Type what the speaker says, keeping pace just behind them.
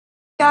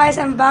Guys,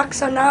 I'm back.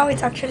 So now it's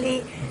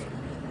actually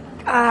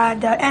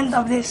the end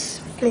of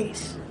this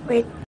place.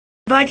 Wait,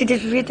 goodbye to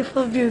this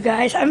beautiful view,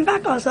 guys. I'm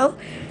back also.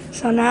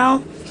 So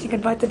now, say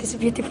goodbye to this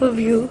beautiful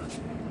view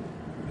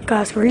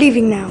because we're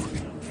leaving now.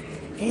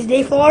 It's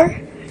day 4,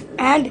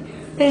 and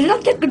it's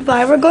not yet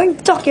goodbye. We're going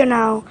to Tokyo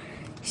now.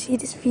 See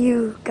this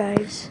view,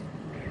 guys.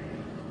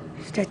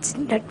 That's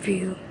that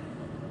view.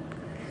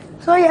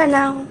 So yeah,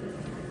 now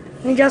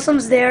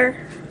Ninjasum's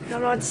there. I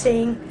don't know what to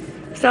saying.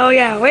 So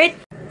yeah, wait.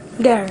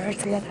 There,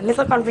 actually had a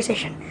little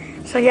conversation.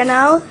 So yeah,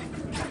 now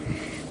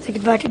say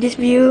goodbye to this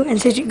view and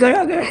say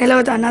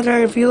hello to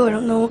another view. I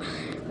don't know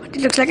what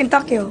it looks like in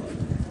Tokyo.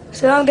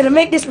 So I'm gonna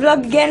make this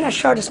vlog again as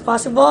short as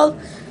possible.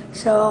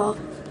 So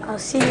I'll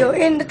see you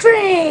in the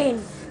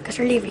train because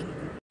we're leaving.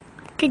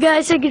 Okay,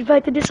 guys, say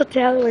goodbye to this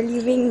hotel. We're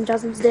leaving.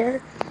 Jasmine's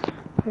there.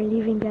 We're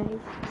leaving, guys.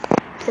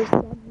 We're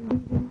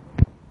leaving.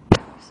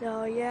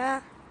 So yeah,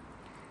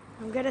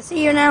 I'm gonna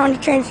see you now on the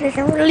train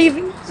station. We're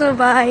leaving. So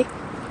bye.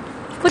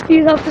 What do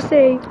you have to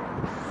say?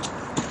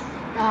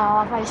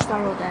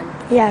 5-star then.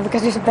 Yeah,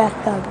 because there's a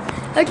bathtub.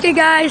 Okay,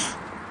 guys.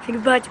 Say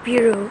goodbye to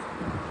Piru.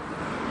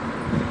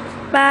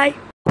 Bye.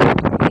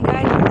 Okay,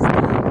 guys. This is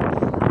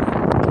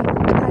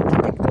the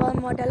architectural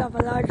model of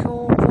a large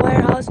home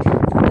warehouse.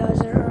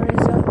 There's a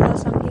horizontal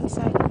something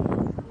side.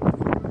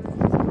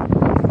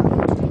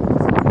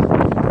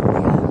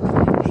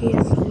 Yeah, see,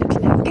 that's what it looks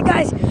like. Okay,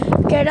 guys.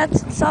 Okay,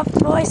 that's soft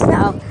voice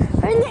now.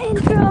 We're in the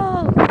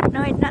intro.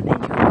 No, it's not the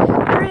intro.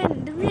 We're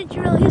in the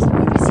Natural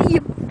History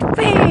Museum,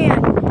 Japan.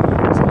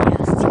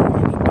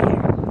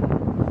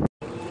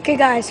 Okay,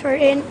 guys, we're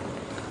in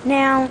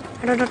now.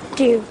 I don't know what to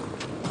do.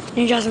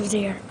 Ninja's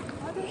there.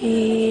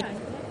 Eat.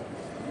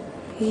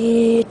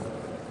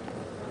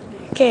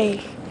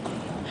 Okay,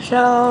 so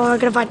we're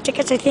gonna buy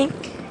tickets, I think.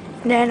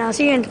 And then I'll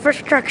see you in the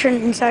first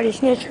attraction inside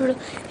this Natural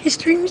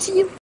History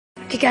Museum.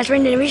 Okay, guys, we're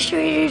in the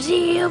History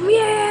Museum.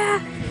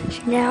 Yeah.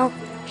 So now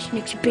it's an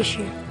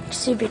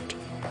exhibit.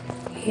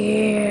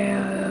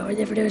 Yeah,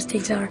 whatever those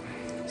things are.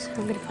 So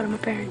I'm gonna follow my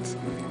parents.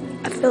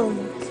 A film.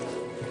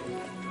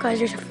 Guys,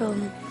 there's a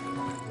film.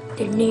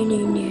 Nee.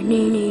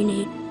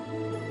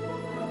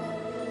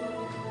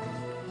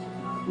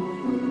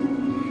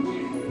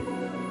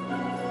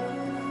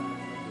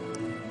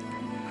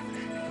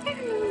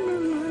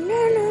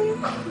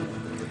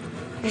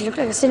 It looks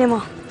like a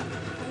cinema.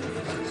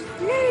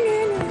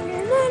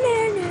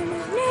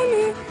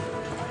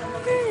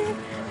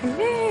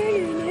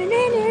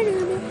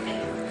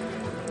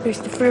 There's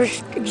the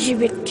first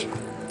exhibit.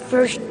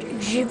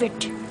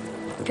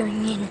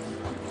 Going in.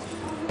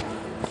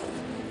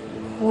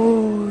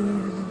 Oh,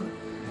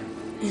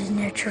 this is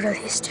natural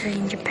history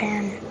in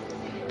Japan.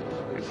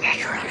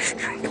 Natural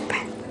history in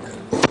Japan.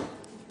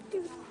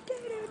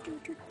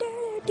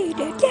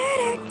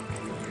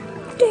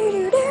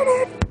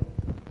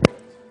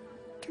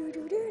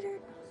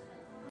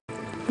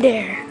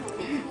 There.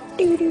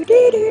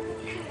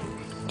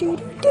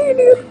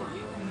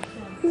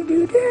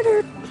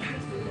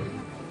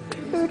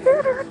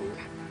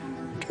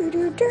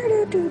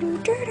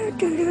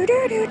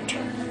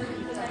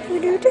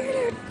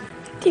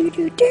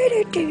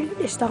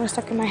 This song is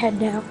stuck in my head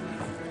now.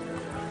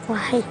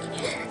 Why?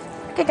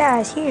 Okay,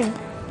 guys, here.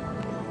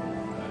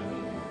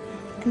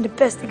 And the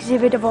best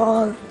exhibit of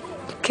all,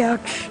 the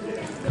couch.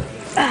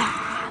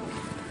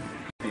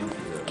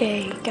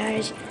 Okay,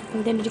 guys,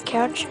 I'm done with the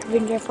couch. I've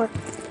been there for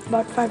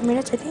about 5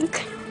 minutes, I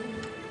think.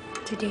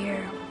 To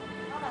there.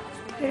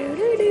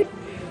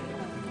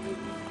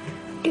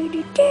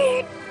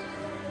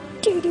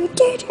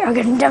 I'm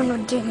getting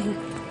downloading.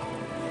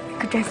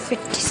 Could I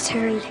fit this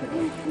early?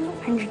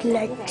 100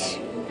 likes.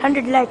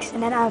 100 likes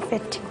and then I'll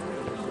fit.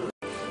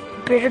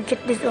 Better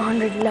get this to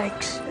 100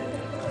 likes.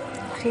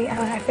 See,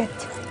 I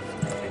fit.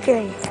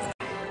 Okay.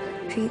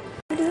 See?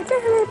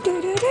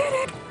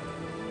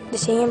 The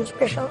same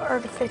special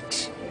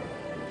artifacts.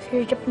 If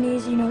you're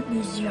Japanese, you know what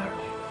these are.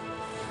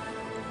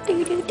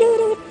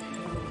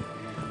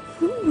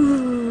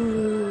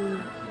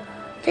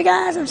 Okay,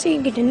 guys, I'm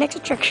seeing you at the next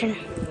attraction.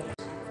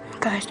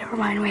 Guys, never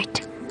mind,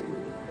 wait.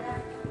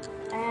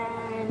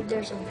 And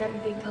there's a very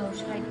big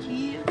house right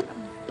here.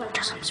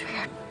 That sounds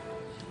weird.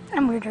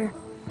 I'm weirder.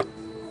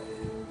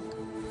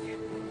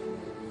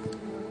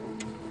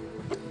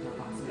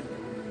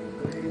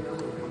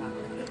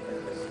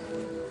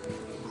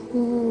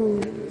 Ooh.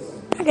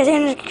 Okay, see you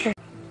in the next attraction.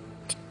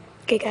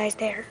 Okay, guys,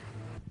 there.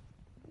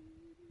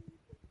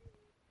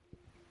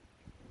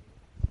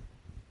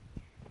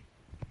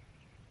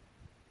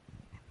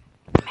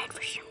 Mad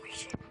for some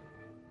reason.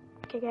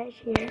 Okay, guys,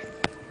 here.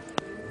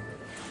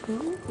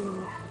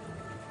 Ooh.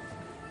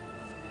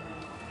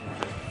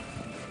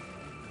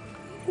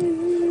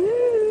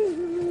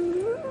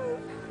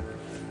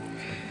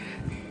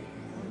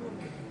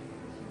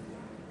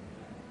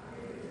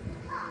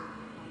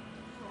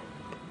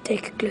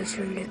 Take a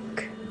closer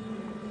look.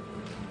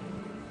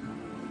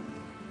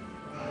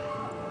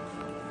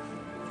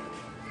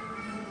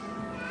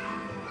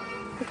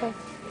 Okay.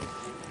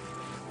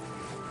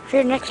 For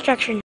your next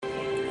attraction.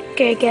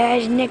 Okay,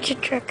 guys, next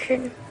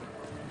attraction.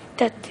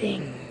 That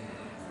thing.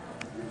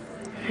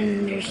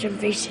 And there's some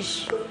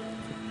faces.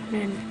 And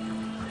then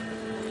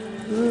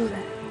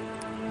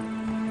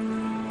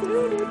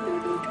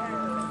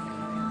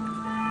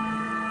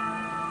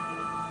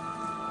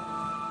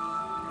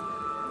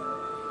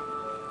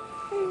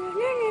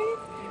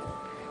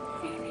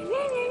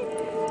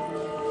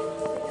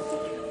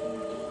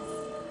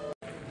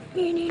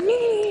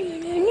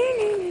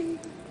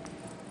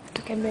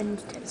okay, Ben,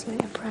 dancing,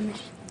 I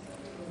promise.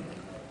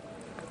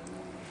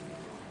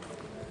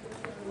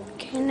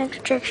 Okay, next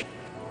attraction.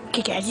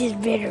 Okay, guys, this is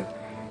better.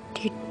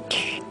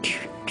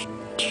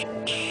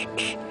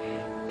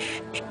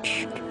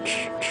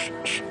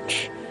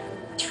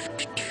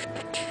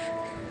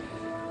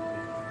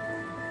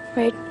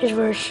 Wait, it's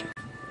worse.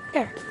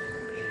 There.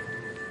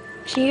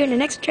 See you in the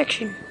next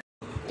attraction.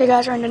 You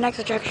guys are in the next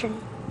attraction.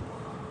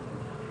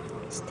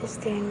 It's this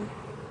thing.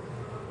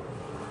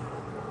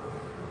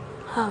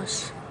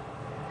 House.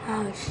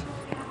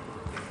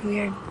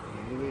 Weird.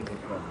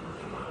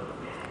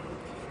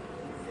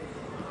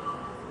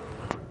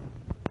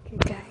 Okay,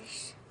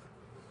 guys.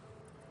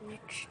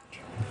 Next.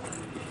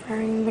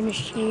 I'm gonna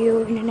see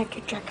you in the next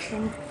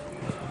attraction.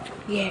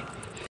 Yeah.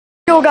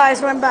 Yo,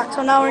 guys, I'm back.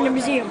 So now we're in the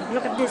museum.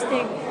 Look at this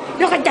thing.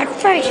 Look at that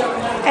face.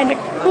 And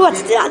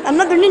what's that?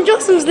 Another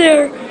ninjutsu's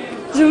there.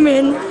 Zoom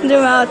in,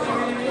 zoom out.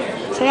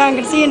 So yeah, I'm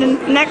gonna see you in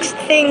the next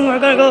thing. We're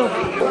gonna go.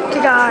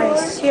 Okay,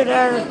 guys. Here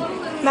there.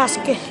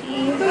 Mask.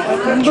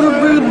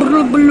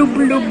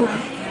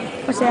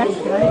 What's that?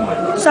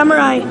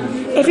 Samurai.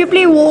 If you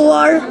play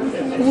War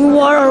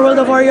or World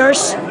of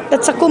Warriors,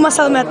 that's Akuma's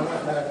helmet.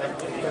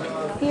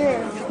 Here.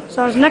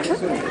 So next, what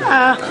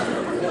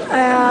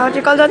do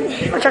you call that?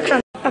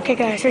 Attraction. Okay,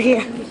 guys, we're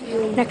here.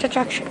 Next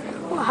attraction.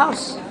 Oh, a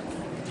house.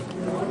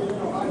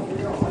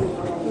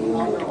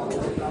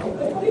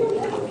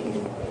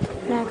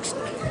 Next.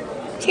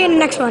 See you in the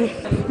next one.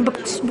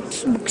 Books.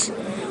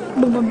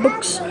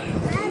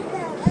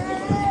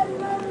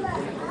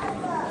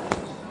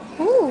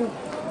 Ooh.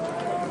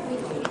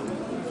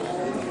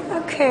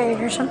 Okay,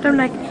 there's something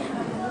like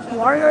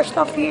warrior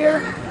stuff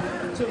here.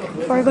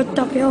 Before I go to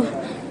Tokyo,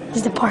 this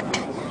is the part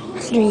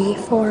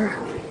 4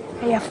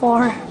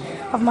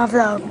 of my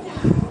vlog.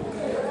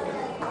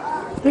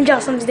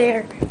 Ninjutsu's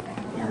there.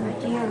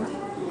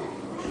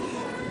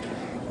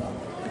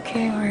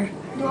 Okay, we're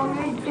doing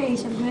weird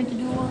face. I'm going to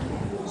do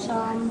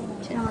some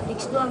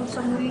cinematics. Doing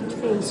some weird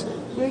face.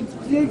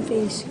 Weird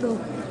face. Go.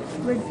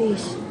 Weird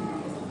face.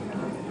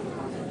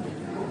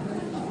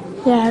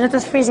 yeah, that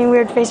was freezing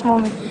weird face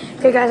moment.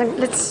 Okay, guys,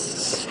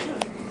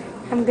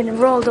 I'm gonna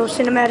roll those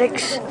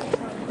cinematics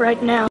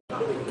right now.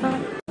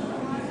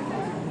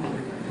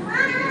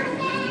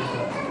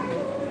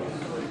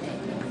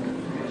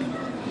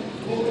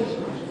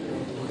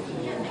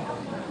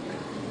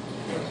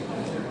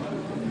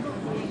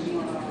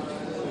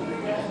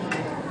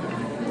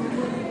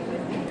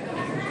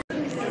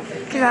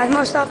 Okay, guys,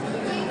 most up.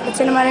 The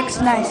cinematics,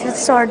 nice.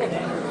 It's sword.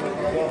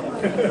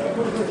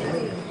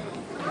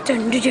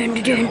 Dun dun dun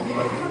dun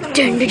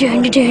dun dun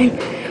dun dun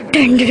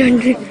dun dun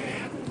dun.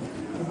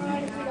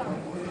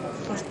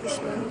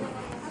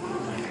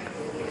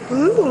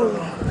 Ooh.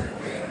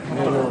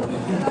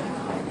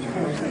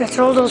 Let's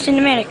roll those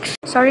cinematics.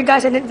 Sorry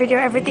guys, I didn't video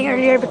everything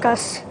earlier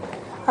because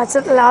I was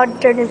not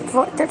allowed to the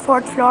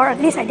fourth floor. At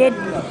least I did.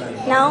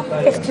 Now,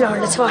 5th floor.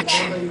 Let's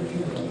watch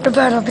the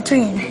battle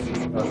between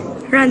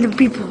random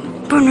people.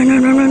 Who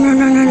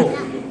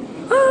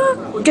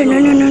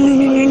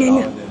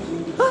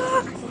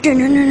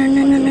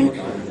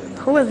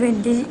will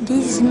win?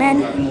 These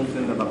men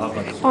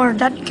or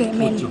that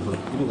man?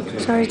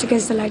 Sorry to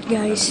against the light,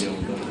 guys.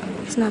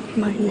 It's not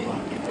mine.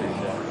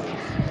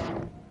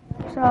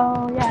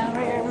 So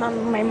yeah,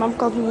 my mom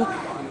called me.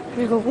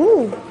 We go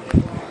ooh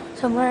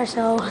somewhere.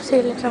 So see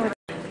you later.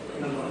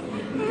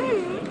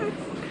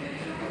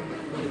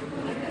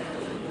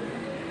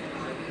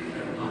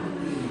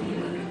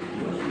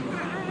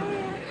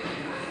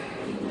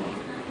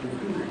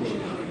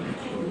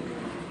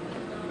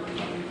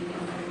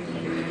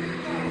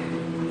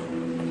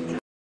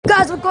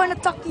 Guys, we're going to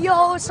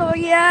Tokyo, so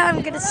yeah,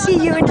 I'm gonna see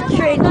you in the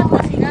train.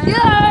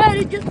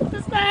 Yeah, just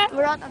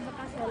We're out of the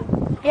castle.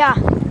 yeah.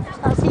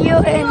 So I'll see you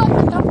in.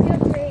 Tokyo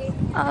train.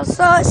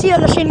 So see you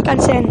on the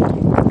Shinkansen.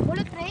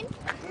 Bullet train?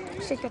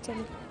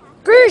 Shinkansen.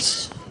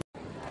 Peace.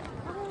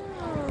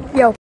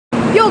 Yo,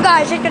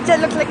 guys, Shinkansen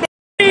looks like this.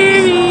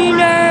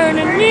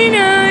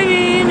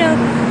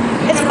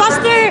 It's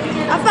faster.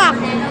 A fact.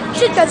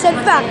 Shinkansen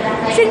fact.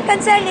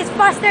 Shinkansen is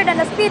faster than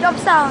the speed of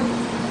sound.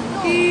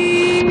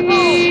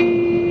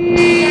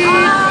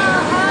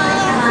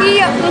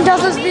 It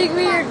doesn't speak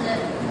weird.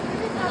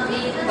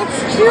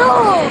 It's true.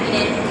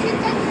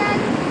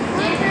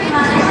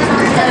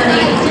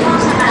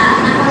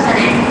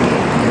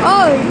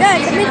 Oh, yeah,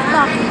 it's a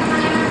mid-stop.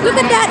 Look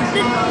at that.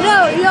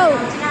 Yo.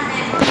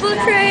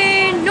 Bullet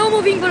train. No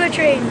moving bullet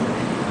train.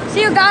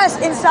 See you guys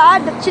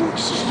inside the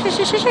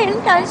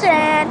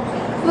Shinkansen.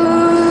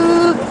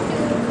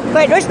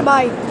 Wait, where's the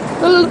bike?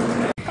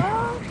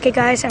 Okay,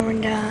 guys, I'm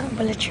in the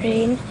bullet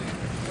train.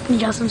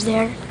 Ninjutsu's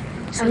there.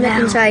 So I'm not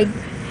now, inside.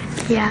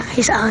 Yeah,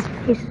 he's out.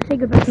 He's say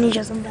goodbye to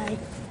Nisha someday.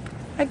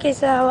 Okay,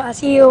 so I'll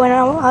see you when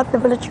I'm out the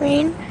bullet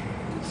train.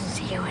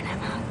 See you when I'm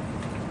out.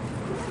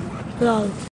 Lol.